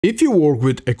If you work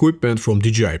with equipment from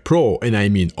DJI Pro, and I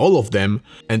mean all of them,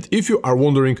 and if you are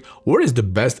wondering what is the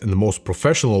best and most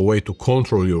professional way to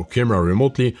control your camera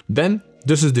remotely, then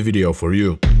this is the video for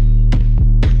you.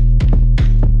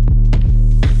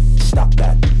 Stop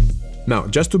that. Now,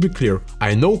 just to be clear,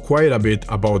 I know quite a bit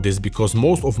about this because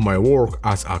most of my work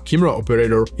as a camera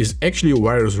operator is actually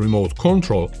wireless remote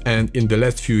control, and in the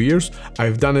last few years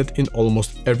I've done it in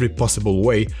almost every possible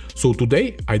way, so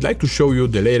today I'd like to show you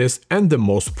the latest and the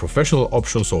most professional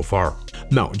option so far.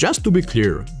 Now, just to be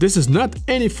clear, this is not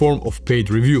any form of paid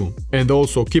review, and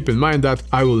also keep in mind that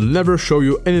I will never show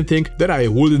you anything that I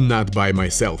would not buy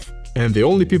myself, and the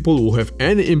only people who have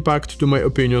any impact to my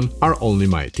opinion are only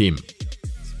my team.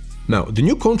 Now, the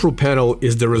new control panel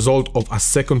is the result of a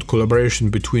second collaboration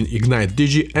between Ignite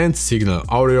Digi and Signal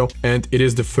Audio, and it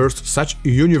is the first such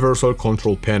universal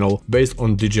control panel based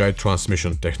on DJI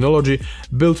transmission technology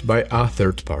built by a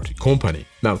third-party company.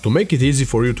 Now, to make it easy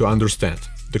for you to understand,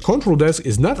 the control desk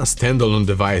is not a standalone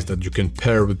device that you can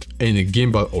pair with any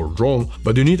gimbal or drone,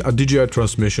 but you need a DJI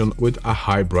transmission with a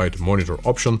high-bright monitor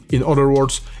option. In other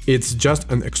words, it's just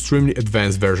an extremely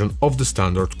advanced version of the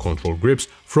standard control grips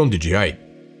from DJI.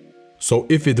 So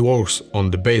if it works on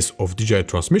the base of DJI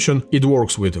transmission, it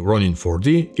works with Ronin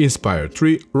 4D, Inspire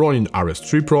 3, Ronin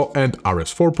RS3 Pro and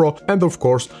RS4 Pro, and of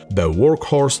course the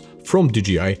workhorse from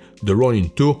DJI, the Ronin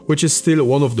 2, which is still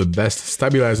one of the best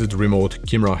stabilized remote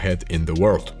camera head in the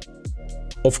world.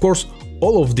 Of course,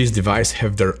 all of these devices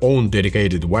have their own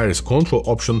dedicated wireless control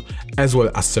option as well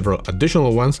as several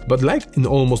additional ones, but like in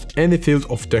almost any field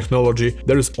of technology,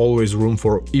 there is always room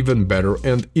for even better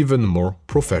and even more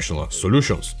professional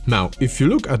solutions. Now, if you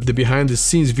look at the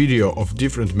behind-the-scenes video of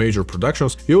different major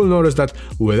productions, you will notice that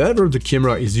whenever the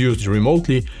camera is used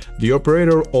remotely, the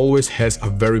operator always has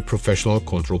a very professional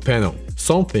control panel.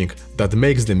 Something that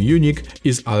makes them unique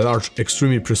is a large,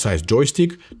 extremely precise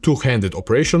joystick, two-handed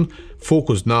operation,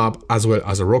 focus knob, as well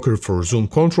as a rocker for zoom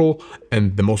control,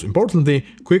 and the most importantly,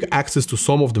 quick access to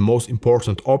some of the most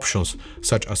important options,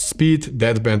 such as speed,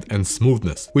 deadband and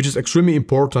smoothness, which is extremely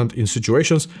important in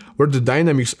situations where the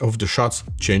dynamics of the shots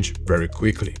change very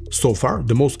quickly. So far,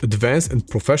 the most advanced and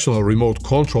professional remote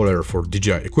controller for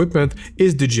DJI equipment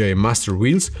is DJI Master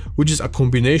Wheels, which is a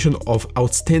combination of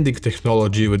outstanding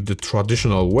technology with the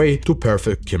traditional way to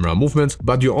perfect camera movements,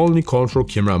 but you only control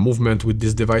camera movement with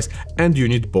this device and you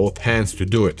need both hands to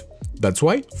do it. That's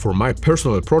why, for my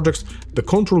personal projects, the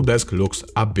control desk looks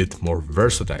a bit more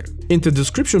versatile. In the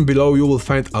description below you will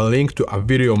find a link to a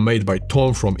video made by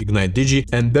Tom from Ignite Digi,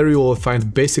 and there you will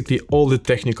find basically all the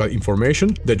technical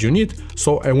information that you need,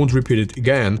 so I won't repeat it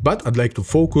again, but I'd like to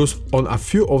focus on a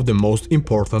few of the most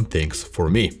important things for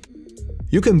me.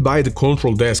 You can buy the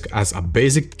control desk as a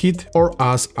basic kit or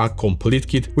as a complete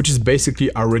kit, which is basically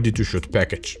a ready-to-shoot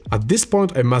package. At this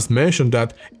point I must mention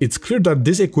that it's clear that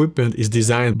this equipment is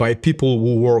designed by people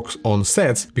who work on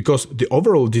sets, because the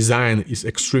overall design is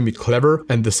extremely clever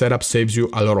and the setup saves you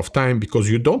a lot of time because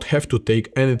you don't have to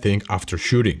take anything after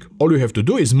shooting. All you have to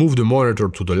do is move the monitor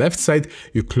to the left side,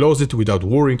 you close it without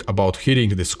worrying about hitting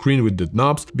the screen with the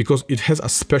knobs because it has a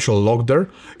special lock there,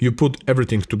 you put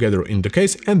everything together in the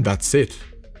case and that's it.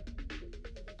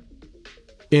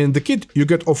 In the kit you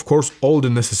get of course all the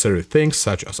necessary things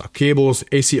such as cables,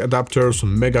 AC adapters,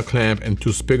 mega clamp and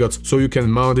two spigots, so you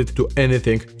can mount it to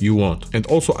anything you want, and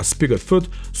also a spigot foot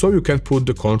so you can put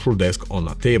the control desk on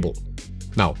a table.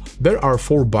 Now, there are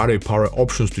 4 battery power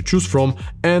options to choose from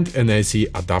and an AC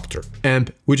adapter.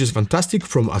 And, which is fantastic,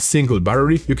 from a single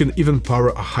battery you can even power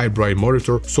a high-bright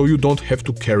monitor so you don't have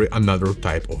to carry another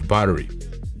type of battery.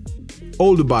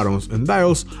 All the buttons and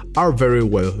dials are very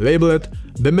well labeled.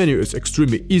 The menu is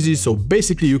extremely easy, so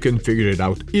basically you can figure it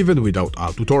out even without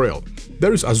a tutorial.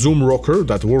 There is a zoom rocker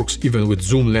that works even with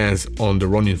zoom lens on the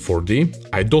Ronin 4D.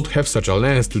 I don't have such a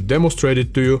lens to demonstrate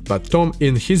it to you, but Tom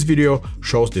in his video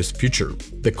shows this feature.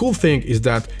 The cool thing is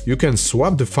that you can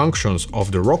swap the functions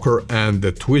of the rocker and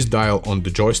the twist dial on the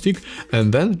joystick,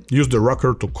 and then use the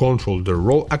rocker to control the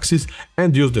roll axis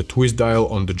and use the twist dial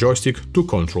on the joystick to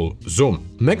control zoom.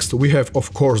 Next we have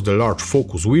of course the large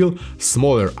focus wheel,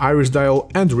 smaller iris dial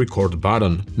and record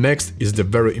button. Next is the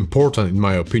very important, in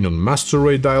my opinion, master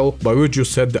rate dial, by which you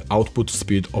set the output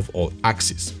speed of all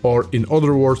axes, or in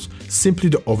other words, simply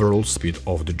the overall speed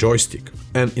of the joystick.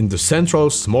 And in the central,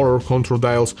 smaller control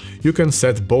dials, you can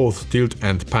set both tilt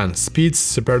and pan speeds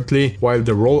separately, while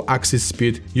the roll axis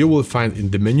speed you will find in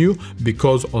the menu,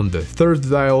 because on the third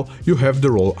dial you have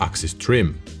the roll axis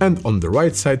trim. And on the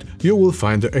right side you will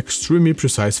find the extremely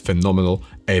precise phenomenal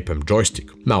APEM joystick.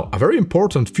 Now, a very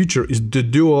important feature is the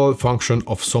dual function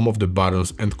of some of the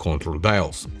buttons and control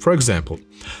dials. For example,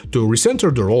 to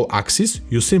recenter the roll axis,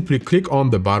 you simply click on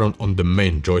the button on the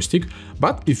main joystick,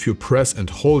 but if you press and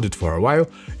hold it for a while,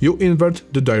 you invert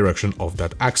the direction of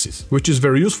that axis, which is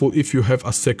very useful if you have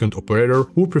a second operator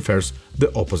who prefers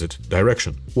the opposite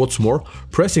direction. What's more,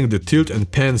 pressing the tilt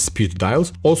and pan speed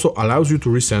dials also allows you to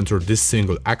recenter this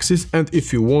single axis, and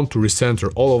if you want to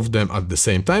recenter all of them at the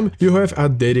same time, you have a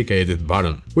dedicated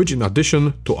button, which in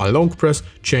addition to a long press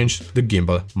changes the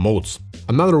gimbal modes.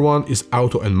 Another one is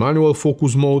auto and manual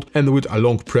focus mode, and with a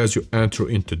long press you enter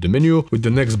into the menu. With the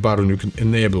next button you can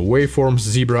enable waveforms,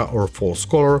 zebra or false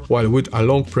color, while with a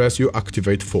long press you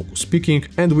activate focus peaking,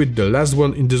 and with the last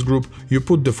one in this group you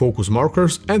put the focus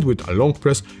markers, and with a long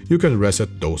press you can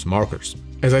reset those markers.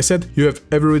 As I said, you have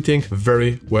everything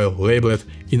very well labeled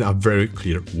in a very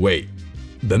clear way.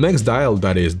 The next dial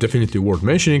that is definitely worth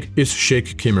mentioning is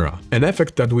Shake Camera, an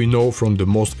effect that we know from the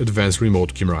most advanced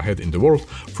remote camera head in the world,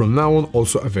 from now on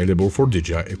also available for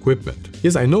DJI equipment.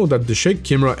 Yes, I know that the Shake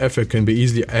Camera effect can be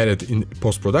easily added in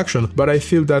post-production, but I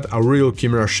feel that a real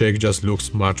camera shake just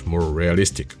looks much more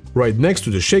realistic. Right next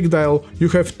to the shake dial, you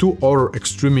have two other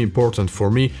extremely important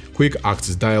for me quick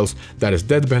access dials, that is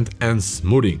deadband and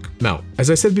smoothing. Now,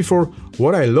 as I said before,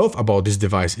 what I love about this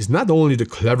device is not only the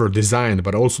clever design,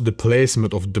 but also the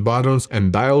placement of the buttons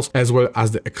and dials, as well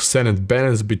as the excellent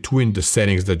balance between the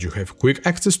settings that you have quick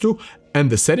access to and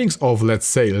the settings of, let's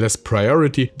say, less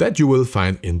priority that you will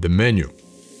find in the menu.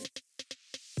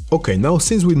 Okay, now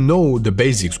since we know the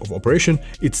basics of operation,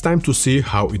 it's time to see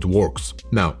how it works.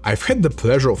 Now, I've had the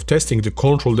pleasure of testing the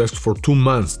control desk for 2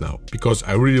 months now, because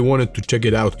I really wanted to check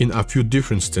it out in a few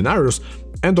different scenarios,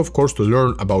 and of course to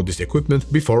learn about this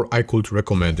equipment before I could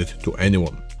recommend it to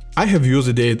anyone. I have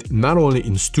used it not only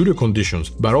in studio conditions,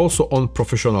 but also on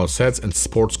professional sets and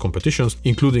sports competitions,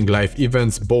 including live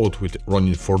events both with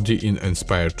Ronin 4D in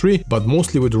Inspire 3, but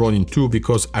mostly with Ronin 2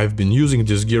 because I've been using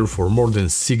this gear for more than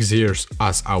 6 years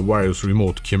as a wireless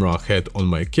remote camera head on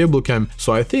my cable cam,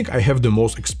 so I think I have the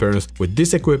most experience with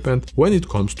this equipment when it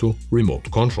comes to remote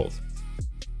control.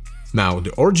 Now,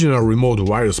 the original remote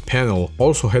wireless panel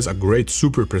also has a great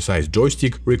super precise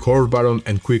joystick, record button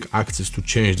and quick access to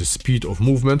change the speed of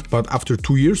movement, but after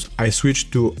 2 years I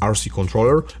switched to RC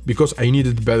controller because I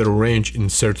needed better range in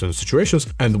certain situations,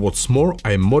 and what's more,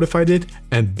 I modified it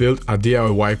and built a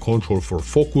DIY control for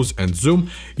focus and zoom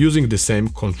using the same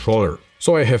controller.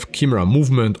 So I have camera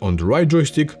movement on the right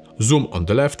joystick, zoom on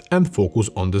the left and focus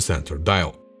on the center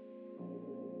dial.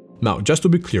 Now, just to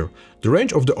be clear, the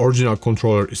range of the original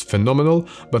controller is phenomenal,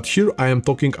 but here I am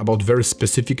talking about very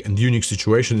specific and unique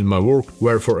situation in my work,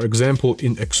 where for example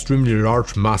in extremely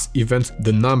large mass events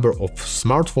the number of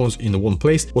smartphones in one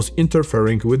place was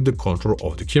interfering with the control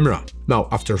of the camera. Now,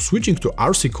 after switching to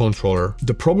RC controller,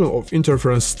 the problem of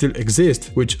interference still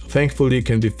exists, which thankfully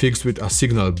can be fixed with a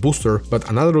signal booster, but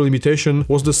another limitation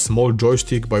was the small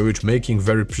joystick, by which making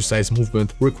very precise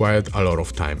movement required a lot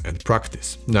of time and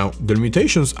practice. Now, the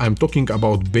limitations I'm talking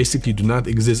about basically do not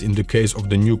exist in the case of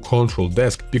the new control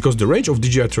desk, because the range of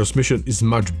DJI transmission is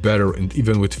much better, and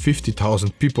even with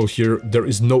 50,000 people here there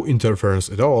is no interference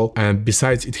at all, and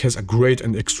besides it has a great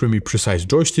and extremely precise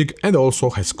joystick and also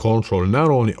has control not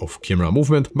only of camera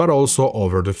movement but also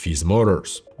over the fizz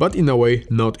motors, but in a way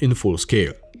not in full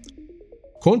scale.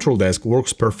 Control desk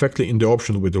works perfectly in the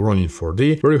option with the Ronin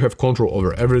 4D, where you have control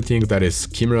over everything, that is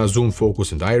camera, zoom,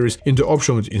 focus and iris. In the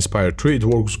option with Inspire 3 it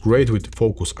works great with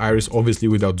focus, iris, obviously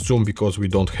without zoom because we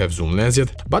don't have zoom lens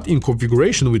yet, but in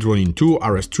configuration with Ronin 2,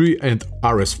 RS3 and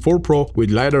RS4 Pro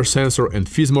with LiDAR sensor and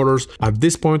fizz motors, at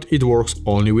this point it works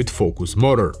only with focus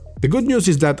motor. The good news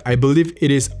is that I believe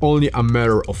it is only a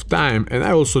matter of time, and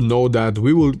I also know that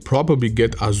we will probably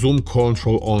get a zoom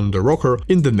control on the rocker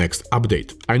in the next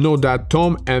update. I know that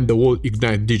Tom and the whole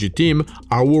Ignite Digi team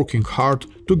are working hard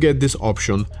to get this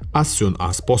option as soon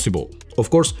as possible.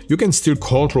 Of course, you can still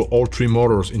control all 3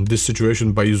 motors in this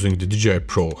situation by using the DJI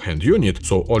Pro hand unit,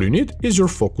 so all you need is your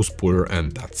focus puller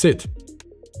and that's it.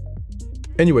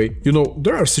 Anyway, you know,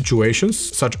 there are situations,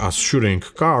 such as shooting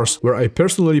cars, where I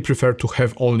personally prefer to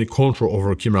have only control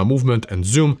over camera movement and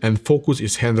zoom, and focus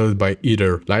is handled by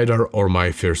either LiDAR or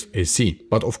my first AC.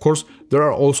 But of course, there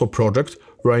are also projects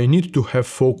where I need to have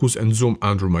focus and zoom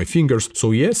under my fingers,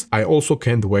 so yes, I also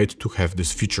can't wait to have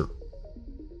this feature.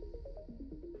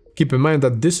 Keep in mind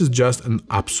that this is just an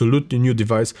absolutely new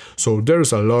device, so there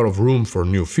is a lot of room for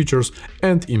new features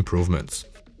and improvements.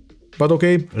 But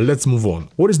okay, let's move on.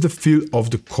 What is the feel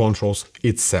of the controls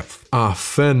itself?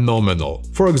 Phenomenal.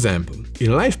 For example,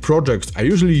 in live projects I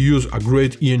usually use a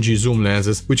great ENG zoom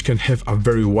lenses which can have a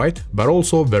very wide but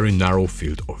also very narrow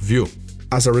field of view.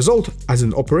 As a result, as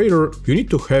an operator, you need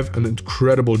to have an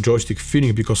incredible joystick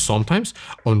feeling because sometimes,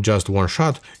 on just one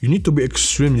shot, you need to be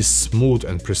extremely smooth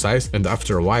and precise, and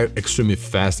after a while, extremely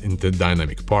fast in the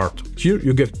dynamic part. Here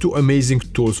you get two amazing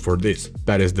tools for this.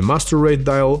 That is the master rate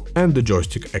dial and the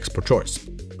joystick expert choice.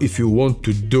 If you want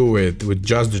to do it with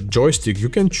just the joystick, you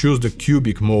can choose the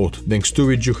cubic mode, thanks to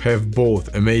which you have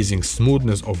both amazing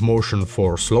smoothness of motion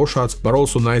for slow shots, but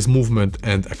also nice movement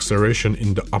and acceleration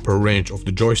in the upper range of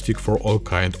the joystick for all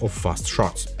kinds of fast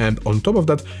shots. And on top of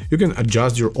that, you can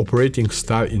adjust your operating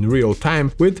style in real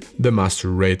time with the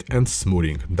master rate and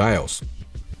smoothing dials.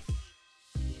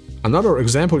 Another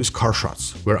example is car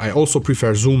shots, where I also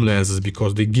prefer zoom lenses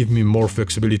because they give me more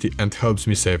flexibility and helps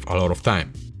me save a lot of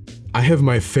time. I have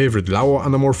my favorite Laowa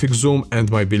anamorphic zoom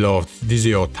and my beloved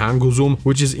DJI Tango zoom,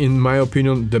 which is in my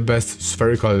opinion the best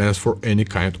spherical lens for any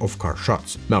kind of car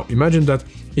shots. Now imagine that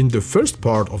in the first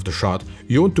part of the shot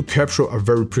you want to capture a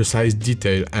very precise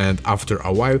detail, and after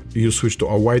a while you switch to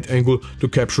a wide angle to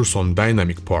capture some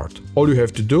dynamic part. All you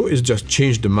have to do is just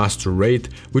change the master rate,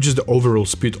 which is the overall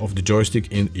speed of the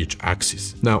joystick in each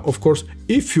axis. Now of course,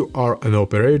 if you are an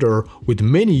operator with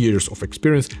many years of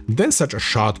experience, then such a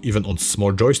shot even on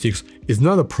small joysticks is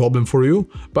not a problem for you,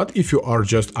 but if you are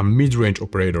just a mid-range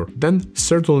operator, then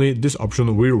certainly this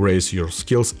option will raise your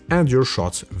skills and your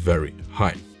shots very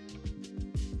high.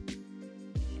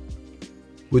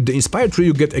 With the Inspire 3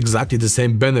 you get exactly the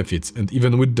same benefits, and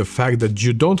even with the fact that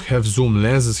you don't have zoom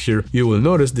lenses here, you will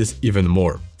notice this even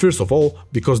more. First of all,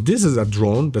 because this is a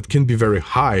drone that can be very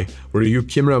high, where your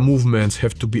camera movements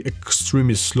have to be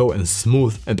extremely slow and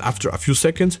smooth, and after a few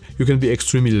seconds you can be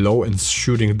extremely low and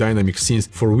shooting dynamic scenes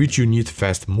for which you need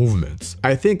fast movements.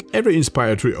 I think every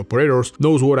Inspire 3 operator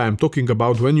knows what I'm talking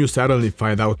about when you suddenly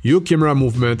find out your camera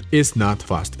movement is not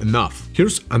fast enough.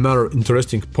 Here's another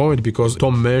interesting point, because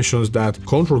Tom mentions that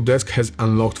Control Desk has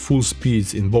unlocked full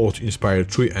speeds in both Inspire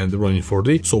 3 and Ronin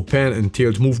 4D, so pan and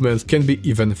tilt movements can be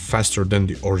even faster than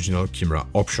the original camera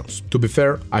options. To be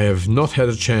fair, I have not had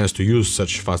a chance to use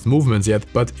such fast movements yet,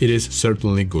 but it is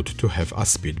certainly good to have a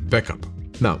speed backup.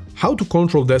 Now, how to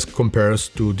Control Desk compares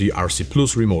to the RC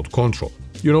Plus remote control?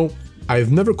 You know,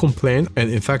 I've never complained,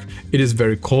 and in fact it is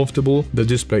very comfortable. The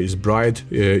display is bright,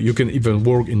 you can even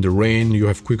work in the rain, you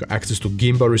have quick access to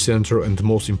gimbal recenter, and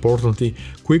most importantly,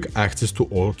 quick access to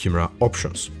all camera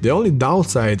options. The only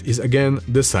downside is again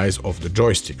the size of the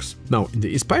joysticks. Now, in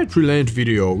the Inspire 3 launch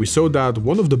video we saw that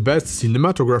one of the best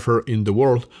cinematographer in the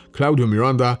world, Claudio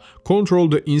Miranda,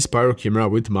 controlled the Inspire camera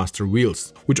with master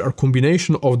wheels, which are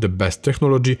combination of the best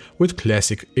technology with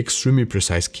classic, extremely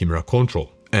precise camera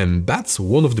control. And that's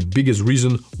one of the biggest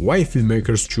reasons why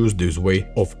filmmakers choose this way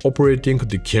of operating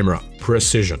the camera,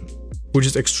 precision, which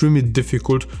is extremely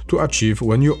difficult to achieve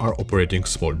when you are operating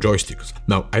small joysticks.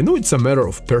 Now, I know it's a matter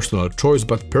of personal choice,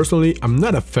 but personally I'm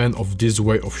not a fan of this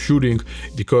way of shooting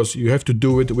because you have to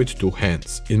do it with two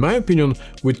hands. In my opinion,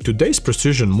 with today's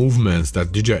precision movements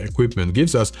that DJI equipment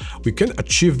gives us, we can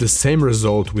achieve the same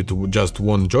result with just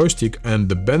one joystick, and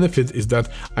the benefit is that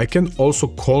I can also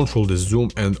control the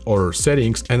zoom and other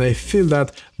settings, and I feel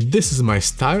that this is my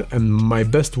style and my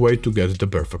best way to get the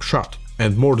perfect shot.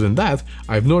 And more than that,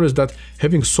 I've noticed that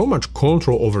having so much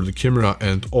control over the camera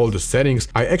and all the settings,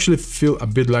 I actually feel a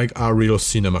bit like a real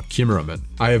cinema cameraman.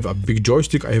 I have a big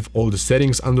joystick, I have all the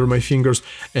settings under my fingers,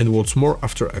 and what's more,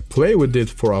 after I play with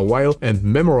it for a while and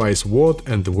memorize what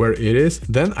and where it is,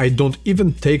 then I don't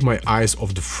even take my eyes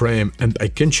off the frame and I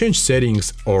can change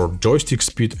settings or joystick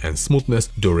speed and smoothness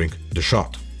during the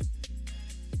shot.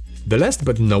 The last,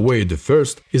 but in a way the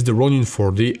first, is the Ronin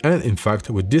 4D, and in fact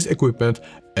with this equipment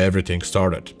everything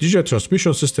started. DJI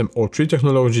transmission system, O3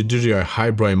 technology, DJI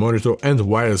high-brightness monitor and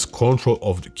wireless control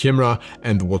of the camera,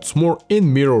 and what's more,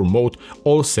 in mirror mode,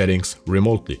 all settings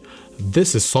remotely.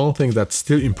 This is something that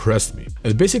still impressed me.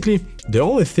 And basically, the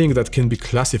only thing that can be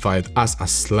classified as a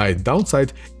slight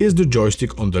downside is the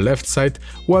joystick on the left side,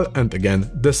 well, and again,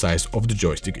 the size of the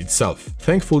joystick itself.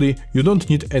 Thankfully, you don't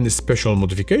need any special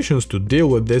modifications to deal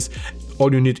with this.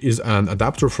 All you need is an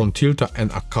adapter from Tilta and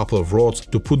a couple of rods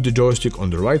to put the joystick on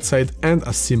the right side and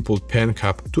a simple pen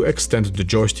cap to extend the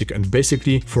joystick, and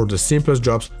basically, for the simplest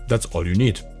jobs, that's all you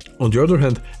need. On the other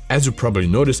hand, as you probably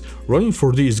noticed, Ronin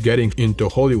 4D is getting into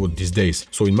Hollywood these days,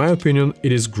 so in my opinion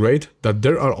it is great that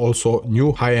there are also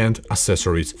new high-end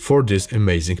accessories for this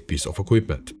amazing piece of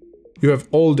equipment. You have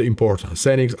all the important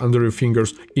settings under your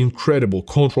fingers, incredible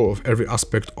control of every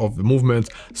aspect of the movement,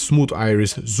 smooth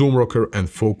iris, zoom rocker and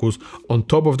focus. On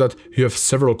top of that, you have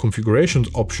several configuration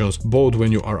options, both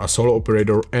when you are a solo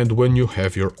operator and when you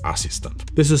have your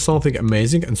assistant. This is something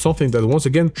amazing and something that once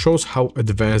again shows how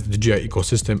advanced the DJI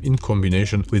ecosystem in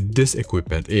combination with this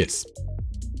equipment is.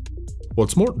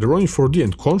 What's more, the Ronin 4D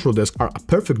and control desk are a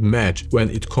perfect match when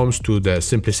it comes to the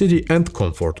simplicity and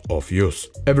comfort of use.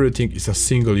 Everything is a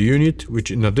single unit, which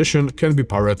in addition can be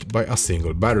powered by a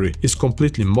single battery. It's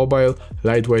completely mobile,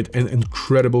 lightweight and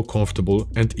incredibly comfortable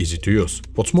and easy to use.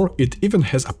 What's more, it even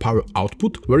has a power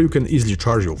output where you can easily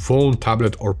charge your phone,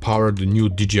 tablet or power the new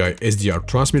DJI SDR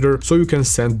transmitter so you can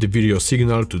send the video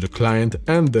signal to the client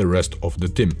and the rest of the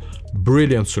team.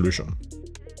 Brilliant solution.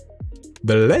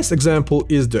 The last example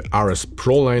is the RS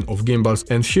Pro line of gimbals,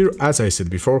 and here, as I said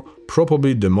before,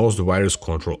 probably the most wireless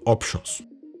control options.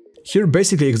 Here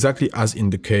basically exactly as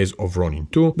in the case of Ronin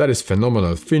 2, that is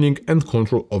phenomenal feeling and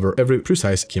control over every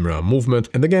precise camera movement,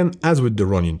 and again as with the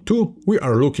Ronin 2, we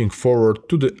are looking forward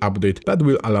to the update that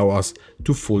will allow us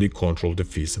to fully control the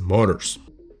fizz motors.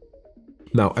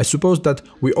 Now, I suppose that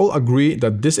we all agree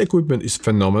that this equipment is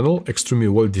phenomenal, extremely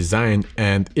well designed,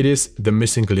 and it is the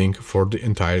missing link for the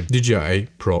entire DJI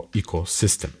Pro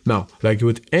ecosystem. Now, like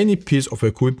with any piece of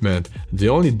equipment, the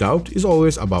only doubt is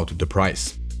always about the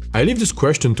price. I leave this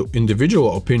question to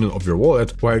individual opinion of your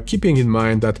wallet, while keeping in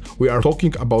mind that we are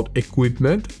talking about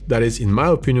equipment that is, in my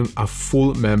opinion, a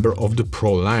full member of the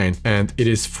Pro line, and it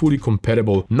is fully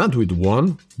compatible not with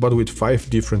one, but with 5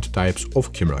 different types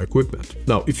of camera equipment.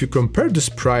 Now, if you compare this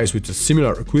price with a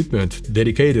similar equipment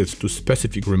dedicated to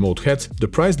specific remote heads, the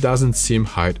price doesn't seem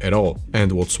high at all.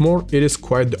 And what's more, it is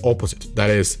quite the opposite, that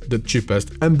is, the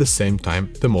cheapest and at the same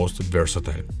time the most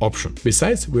versatile option.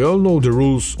 Besides, we all know the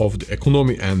rules of the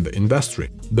economy and the industry.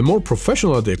 The more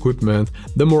professional the equipment,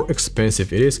 the more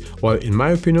expensive it is, while in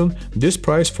my opinion, this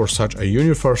price for such a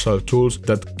universal tools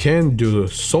that can do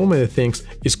so many things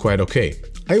is quite okay.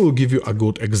 I will give you a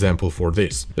good example for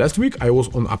this. Last week I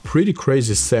was on a pretty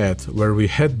crazy set where we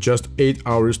had just 8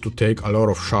 hours to take a lot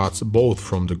of shots both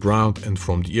from the ground and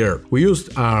from the air. We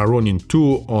used a Ronin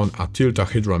 2 on a Tilta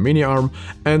Hydra mini arm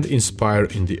and Inspire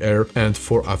in the air, and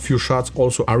for a few shots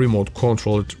also a remote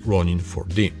controlled Ronin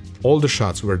 4D. All the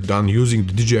shots were done using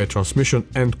the DJI transmission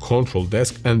and control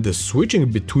desk, and the switching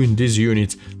between these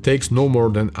units takes no more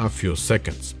than a few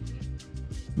seconds.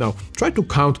 Now, try to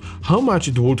count how much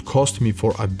it would cost me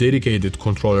for a dedicated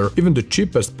controller, even the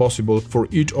cheapest possible for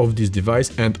each of these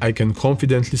devices, and I can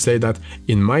confidently say that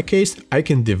in my case, I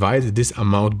can divide this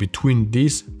amount between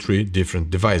these 3 different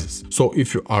devices. So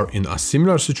if you are in a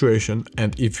similar situation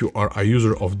and if you are a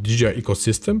user of DJI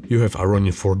ecosystem, you have a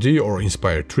Ronin 4D or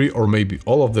Inspire 3 or maybe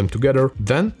all of them together,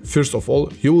 then first of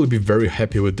all, you will be very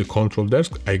happy with the control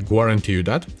desk, I guarantee you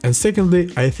that. And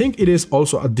secondly, I think it is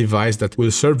also a device that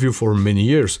will serve you for many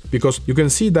years, because you can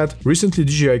see that recently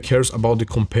DJI cares about the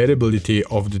compatibility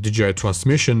of the DJI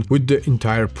transmission with the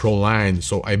entire Pro line.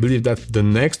 So I believe that the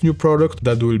next new product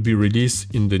that will be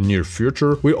released in the near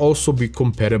future will also be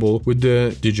compatible with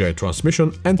the DJI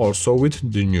transmission and also with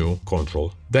the new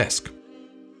control desk.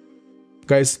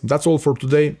 Guys, that's all for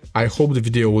today. I hope the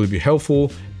video will be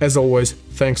helpful. As always,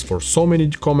 thanks for so many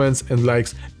comments and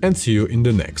likes, and see you in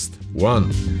the next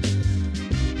one.